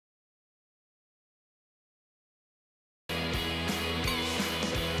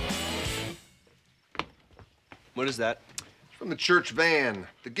What is that? From the church van,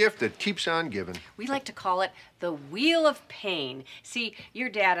 the gift that keeps on giving. We like to call it the Wheel of Pain. See, your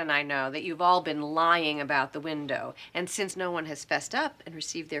dad and I know that you've all been lying about the window. And since no one has fessed up and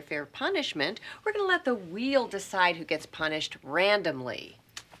received their fair punishment, we're going to let the wheel decide who gets punished randomly.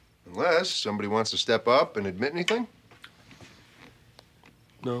 Unless somebody wants to step up and admit anything.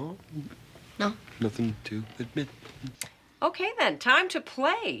 No. No? Nothing to admit. Okay, then. Time to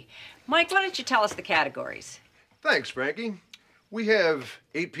play. Mike, why don't you tell us the categories? Thanks, Frankie. We have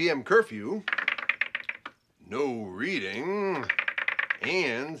 8 p.m. curfew, no reading,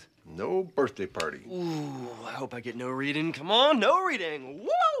 and no birthday party. Ooh, I hope I get no reading. Come on, no reading.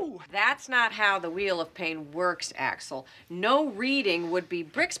 Woo! That's not how the Wheel of Pain works, Axel. No reading would be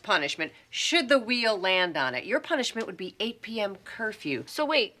Brick's punishment should the wheel land on it. Your punishment would be 8 p.m. curfew. So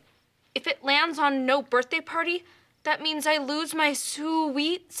wait, if it lands on no birthday party, that means I lose my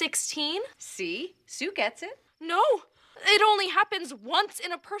sweet 16? See? Sue gets it. No, it only happens once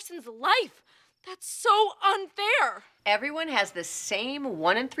in a person's life. That's so unfair. Everyone has the same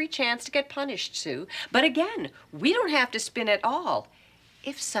 1 in 3 chance to get punished, Sue. But again, we don't have to spin at all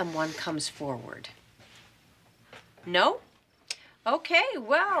if someone comes forward. No? Okay,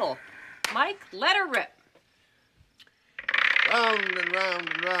 well, Mike, let her rip. Round and round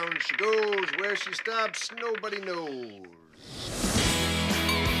and round she goes. Where she stops, nobody knows.